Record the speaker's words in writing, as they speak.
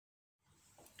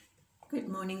Good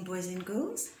morning, boys and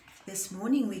girls. This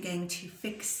morning we're going to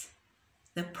fix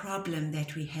the problem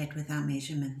that we had with our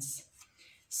measurements.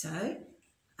 So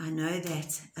I know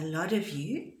that a lot of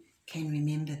you can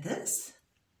remember this.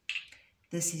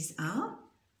 This is our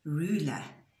ruler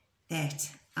that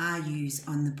I use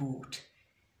on the board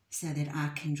so that I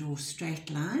can draw straight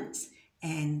lines,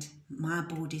 and my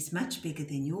board is much bigger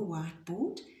than your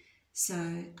whiteboard,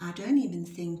 so I don't even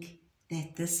think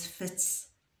that this fits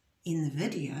in the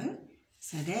video.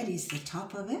 So that is the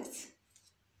top of it,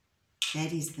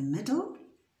 that is the middle,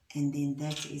 and then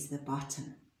that is the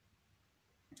bottom.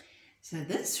 So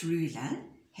this ruler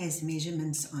has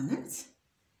measurements on it,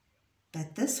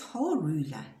 but this whole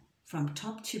ruler from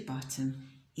top to bottom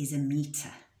is a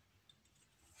meter.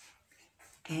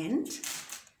 And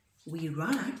we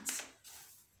write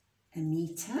a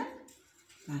meter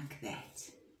like that.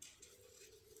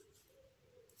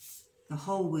 The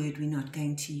whole word we're not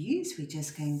going to use, we're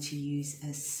just going to use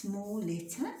a small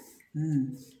letter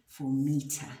M for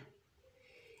meter.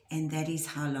 And that is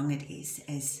how long it is,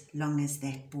 as long as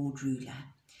that board ruler.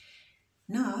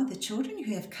 Now, the children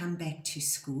who have come back to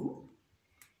school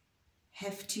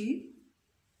have to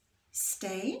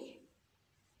stay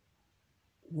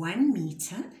 1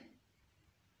 meter,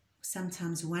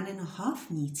 sometimes 1.5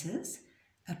 meters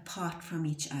apart from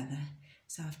each other.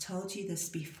 So I've told you this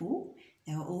before.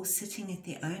 They were all sitting at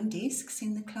their own desks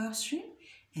in the classroom,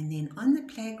 and then on the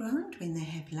playground when they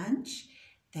have lunch,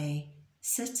 they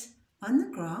sit on the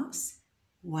grass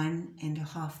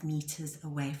 1.5 meters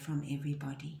away from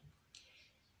everybody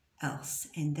else.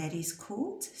 And that is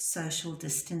called social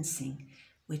distancing,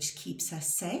 which keeps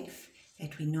us safe,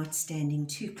 that we're not standing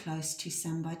too close to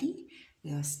somebody.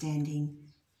 We are standing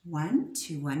 1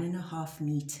 to 1.5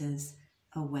 meters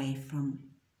away from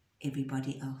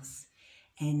everybody else.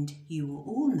 And you will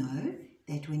all know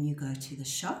that when you go to the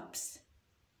shops,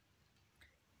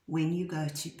 when you go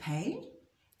to pay,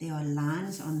 there are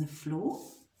lines on the floor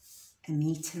 1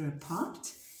 meter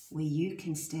apart where you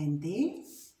can stand there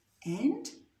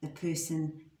and the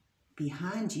person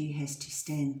behind you has to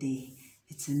stand there.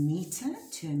 It's 1 meter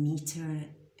to 1.5 meters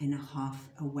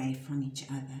away from each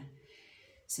other.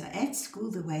 So at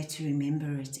school, the way to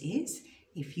remember it is,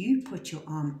 if you put your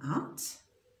arm out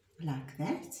like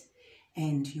that,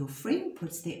 and your friend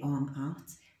puts their arm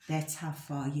out, that's how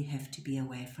far you have to be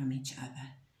away from each other.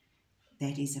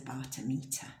 That is about 1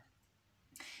 meter.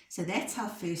 So that's our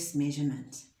first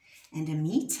measurement. And 1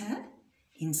 meter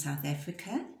in South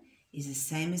Africa is the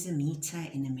same as 1 meter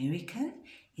in America,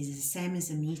 is the same as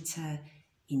 1 meter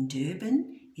in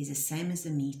Durban, is the same as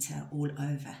 1 meter all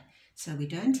over. So we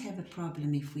don't have a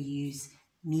problem if we use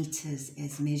meters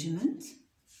as measurement,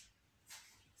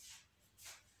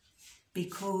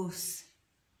 because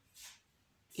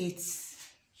it's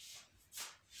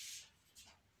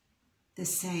the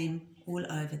same all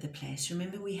over the place.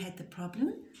 Remember, we had the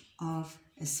problem of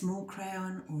a small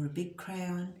crayon or a big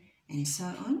crayon and so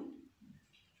on.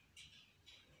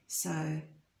 So 1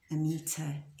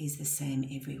 meter is the same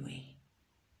everywhere.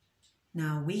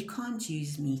 Now, we can't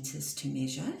use meters to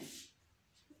measure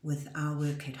with our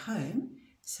work at home,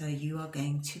 so you are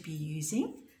going to be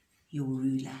using your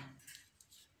ruler.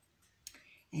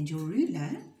 And your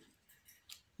ruler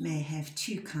may have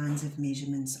 2 kinds of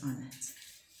measurements on it.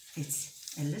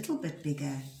 It's a little bit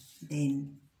bigger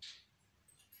than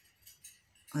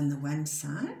on the one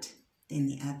side than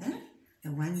the other.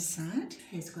 The one side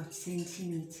has got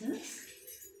centimeters.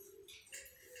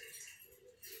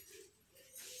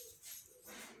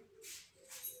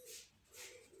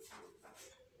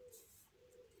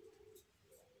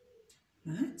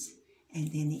 Right?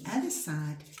 And then the other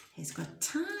side has got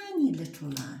tiny little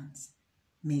lines,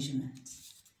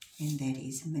 measurements, and that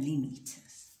is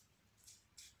millimeters.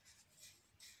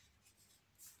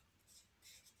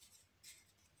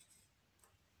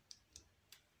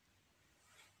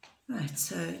 Right,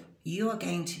 so you are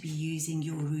going to be using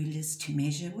your rulers to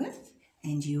measure with,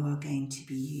 and you are going to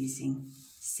be using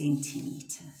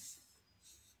centimeters.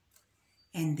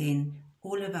 And then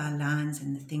all of our lines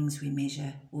and the things we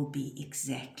measure will be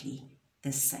exactly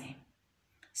the same.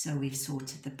 So we've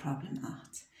sorted the problem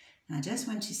out. Now I just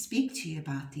want to speak to you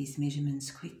about these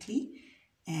measurements quickly,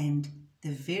 and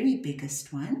the very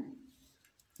biggest one,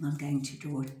 I'm going to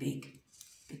draw it big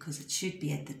because it should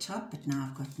be at the top, but now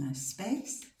I've got no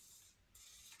space,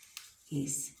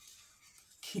 is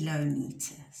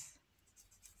kilometers.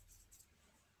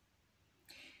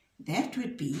 That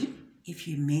would be if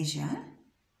you measure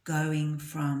going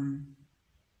from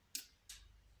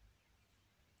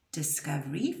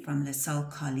Discovery, from LaSalle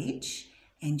College,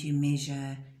 and you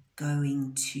measure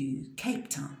going to Cape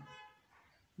Town.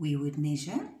 We would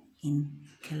measure in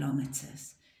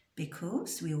kilometers,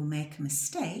 because we will make a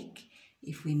mistake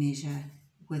if we measure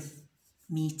with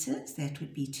meters. That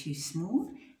would be too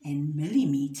small, and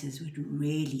millimeters would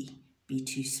really be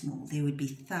too small. There would be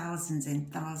thousands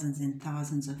and thousands and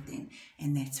thousands of them,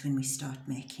 and that's when we start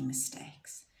making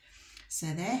mistakes. So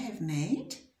they have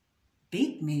made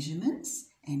big measurements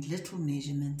and little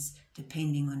measurements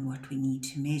depending on what we need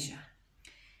to measure.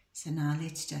 So now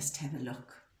let's just have a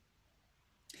look.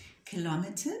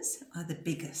 Kilometers are the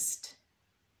biggest.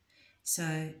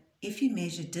 So if you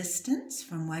measure distance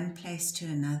from one place to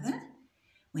another,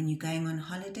 when you're going on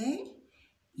holiday,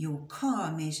 your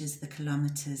car measures the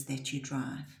kilometers that you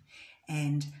drive.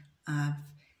 And I've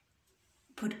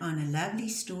put on a lovely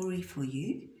story for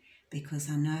you, because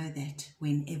I know that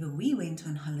whenever we went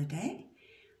on holiday,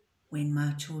 when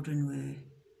my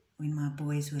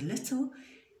boys were little,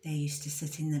 they used to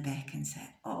sit in the back and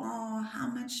say, "Oh, how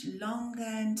much longer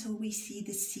until we see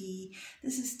the sea?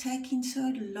 This is taking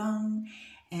so long."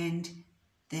 And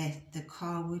that the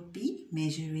car would be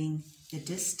measuring the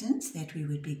distance that we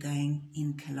would be going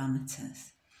in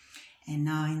kilometers. And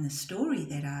now in the story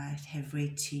that I have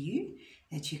read to you,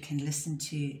 that you can listen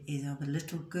to, is of a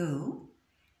little girl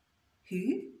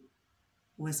who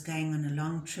was going on a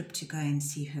long trip to go and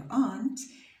see her aunt,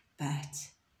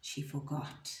 but she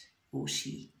forgot, or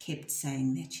she kept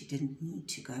saying that she didn't need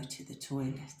to go to the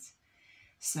toilet.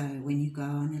 So when you go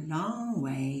on a long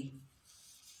way,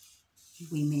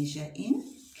 we measure in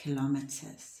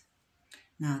kilometers.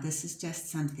 Now this is just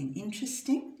something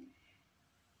interesting,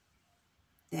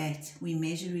 that we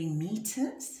measure in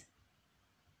meters,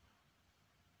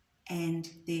 and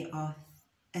there are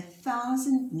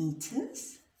 1,000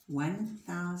 meters,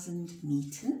 1,000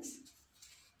 meters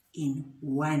in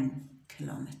 1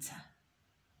 kilometer.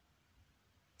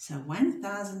 So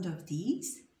 1,000 of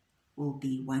these will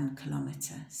be 1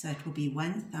 kilometer. So it will be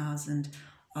 1,000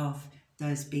 of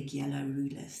those big yellow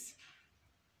rulers.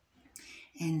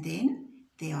 And then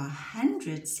there are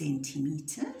 100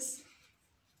 centimeters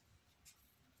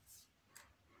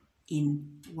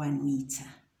in 1 meter.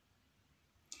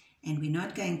 And we're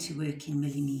not going to work in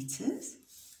millimeters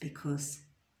because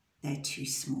they're too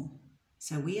small.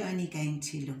 So we're only going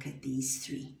to look at these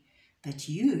 3. But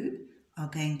you are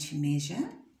going to measure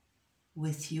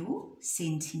with your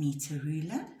centimeter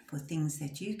ruler for things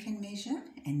that you can measure,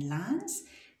 and lines.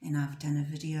 And I've done a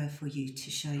video for you to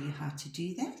show you how to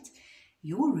do that.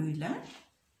 Your ruler,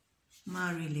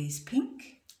 my ruler is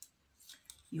pink.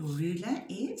 Your ruler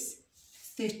is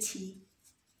 30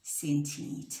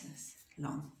 centimeters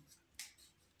long.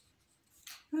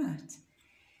 Right.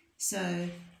 So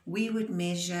we would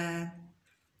measure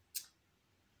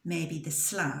maybe the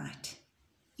slide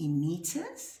in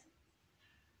meters.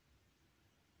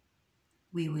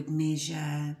 We would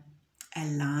measure a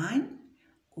line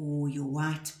or your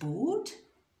whiteboard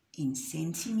in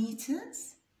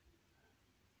centimeters.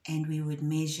 And we would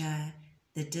measure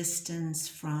the distance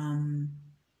from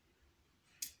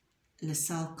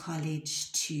LaSalle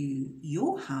College to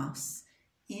your house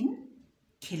in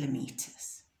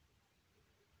kilometers.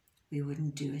 We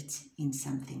wouldn't do it in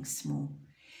something small.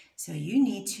 So you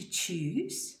need to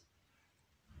choose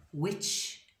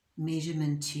which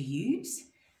measurement to use,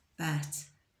 but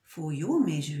for your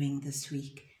measuring this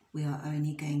week, we are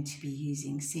only going to be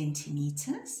using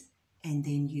centimeters, and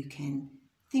then you can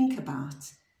think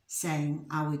about saying,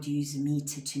 I would use a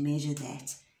meter to measure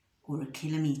that, or a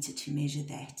kilometer to measure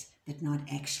that, but not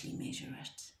actually measure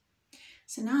it.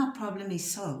 So now our problem is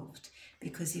solved,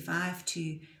 because if I have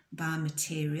to buy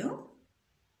material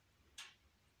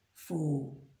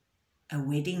for a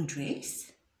wedding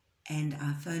dress and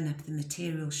I phone up the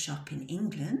material shop in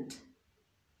England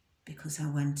because I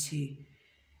want to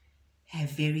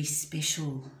have very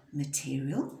special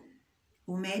material,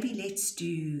 or maybe let's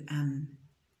do, I'm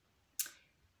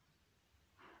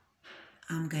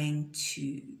going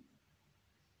to,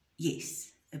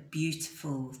 yes, a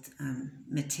beautiful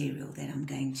material that I'm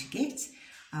going to get.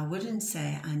 I wouldn't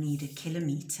say I need a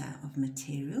kilometer of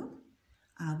material.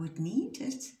 I would need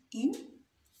it in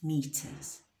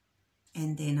meters.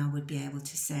 And then I would be able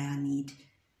to say I need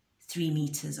 3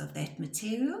 meters of that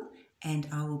material, and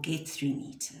I will get 3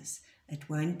 meters. It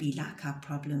won't be like our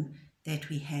problem that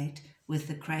we had with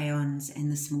the crayons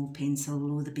and the small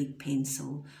pencil, or the big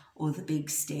pencil, or the big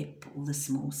step, or the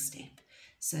small step.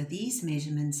 So these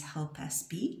measurements help us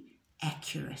be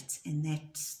accurate, and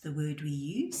that's the word we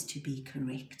use, to be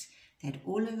correct, that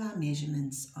all of our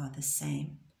measurements are the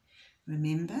same.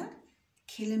 Remember,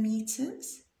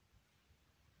 kilometers,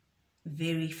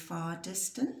 very far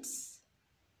distance,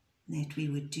 that we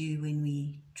would do when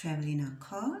we travel in our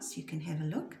cars. You can have a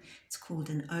look. It's called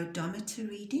an odometer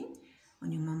reading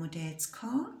on your mum or dad's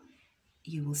car.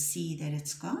 You will see that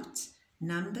it's got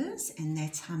numbers, and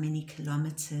that's how many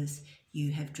kilometers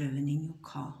you have driven in your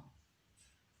car.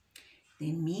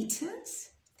 Then meters,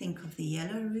 think of the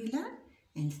yellow ruler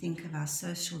and think of our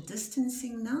social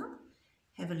distancing now.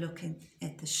 Have a look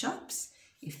at the shops,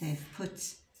 if they've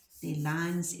put their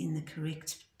lines in the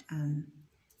correct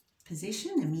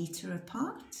position, a meter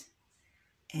apart.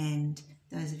 And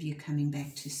those of you coming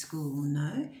back to school will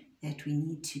know that we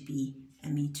need to be a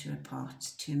meter apart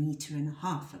to 1.5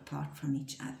 meters apart from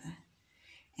each other.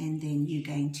 And then you're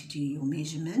going to do your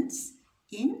measurements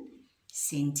in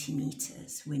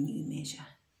centimeters when you measure.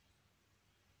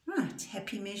 Right,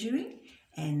 happy measuring,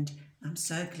 and I'm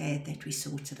so glad that we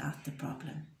sorted out the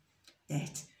problem,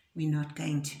 that we're not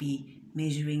going to be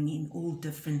measuring in all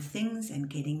different things and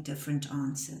getting different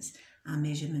answers. Our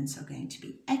measurements are going to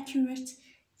be accurate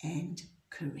and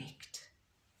correct.